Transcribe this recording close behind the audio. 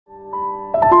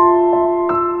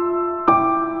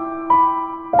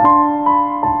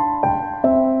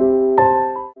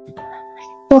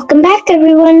Welcome back,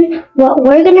 everyone. What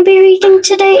we're going to be reading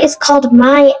today is called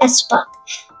My S Book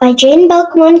by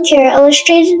Belk Moncure,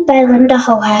 illustrated by Linda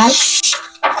Hoag.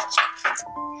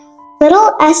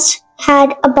 Little S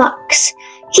had a box.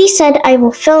 He said, "I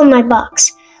will fill my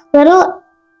box." Little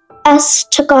S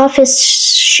took off his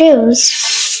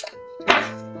shoes,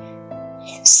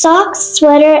 socks,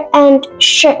 sweater, and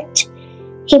shirt.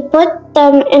 He put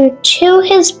them into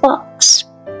his box.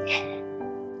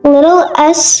 Little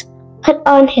S put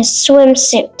on his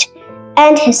swimsuit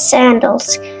and his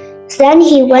sandals. Then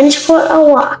he went for a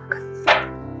walk.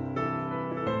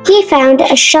 He found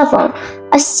a shovel,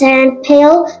 a sand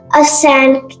pail,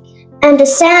 and a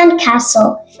sand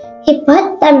castle. He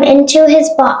put them into his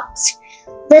box.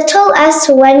 Little S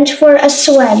went for a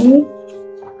swim.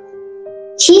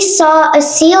 He saw a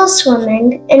seal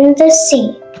swimming in the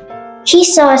sea. He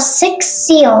saw 6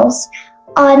 seals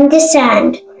on the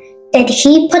sand. Did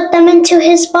he put them into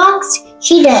his box?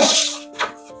 He did.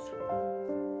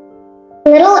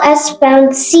 Little S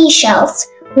found seashells,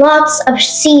 lots of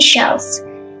seashells.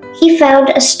 He found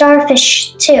a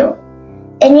starfish too.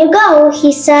 "In you go,"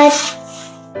 he said.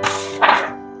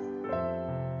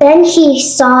 Then he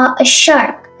saw a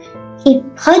shark. He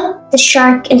put the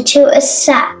shark into a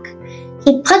sack.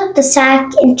 He put the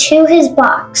sack into his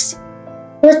box.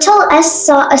 Little S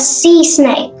saw a sea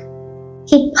snake.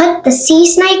 He put the sea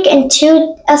snake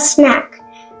into a snack,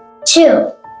 too.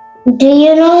 Do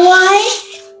you know why?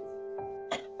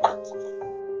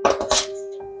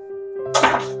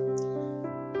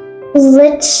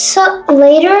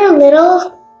 Later,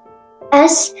 Little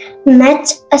S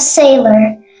met a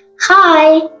sailor.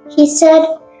 "Hi," he said.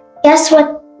 Guess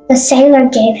what the sailor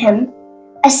gave him?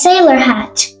 A sailor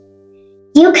hat.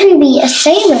 "You can be a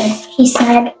sailor," he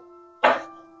said.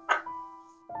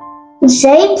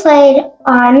 They played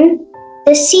on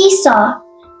the seesaw.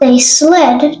 They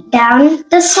slid down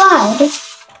the slide.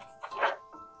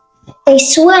 They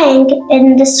swang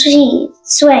in the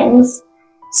swings.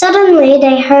 Suddenly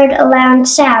they heard a loud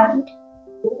sound.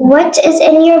 "What is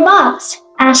in your box?"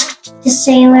 asked the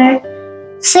sailor.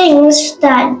 "Things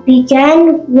that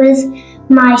began with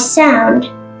my sound,"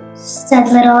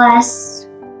 said Little S.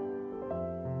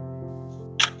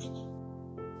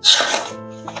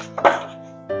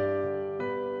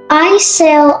 "I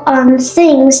sail on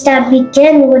things that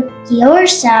begin with your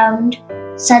sound,"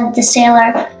 said the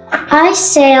sailor. "I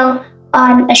sail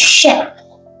on a ship.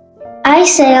 I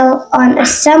sail on a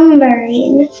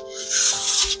submarine."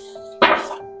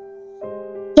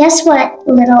 Guess what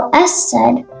Little S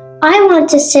said? "I want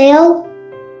to sail."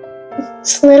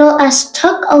 Little S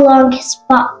took along his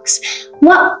box.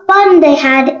 What fun they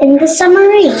had in the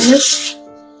submarine!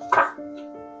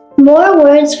 More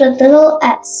words with Little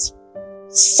S.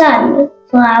 Sun,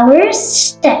 flowers,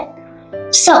 stick,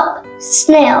 soap,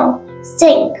 snail,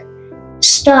 sink,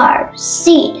 star,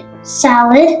 seed,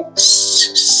 salad,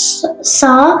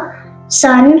 saw,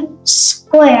 sun,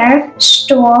 square,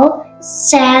 stool,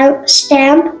 stamp,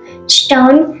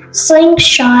 stone,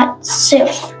 slingshot,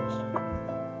 soup.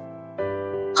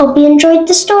 Hope you enjoyed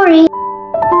the story.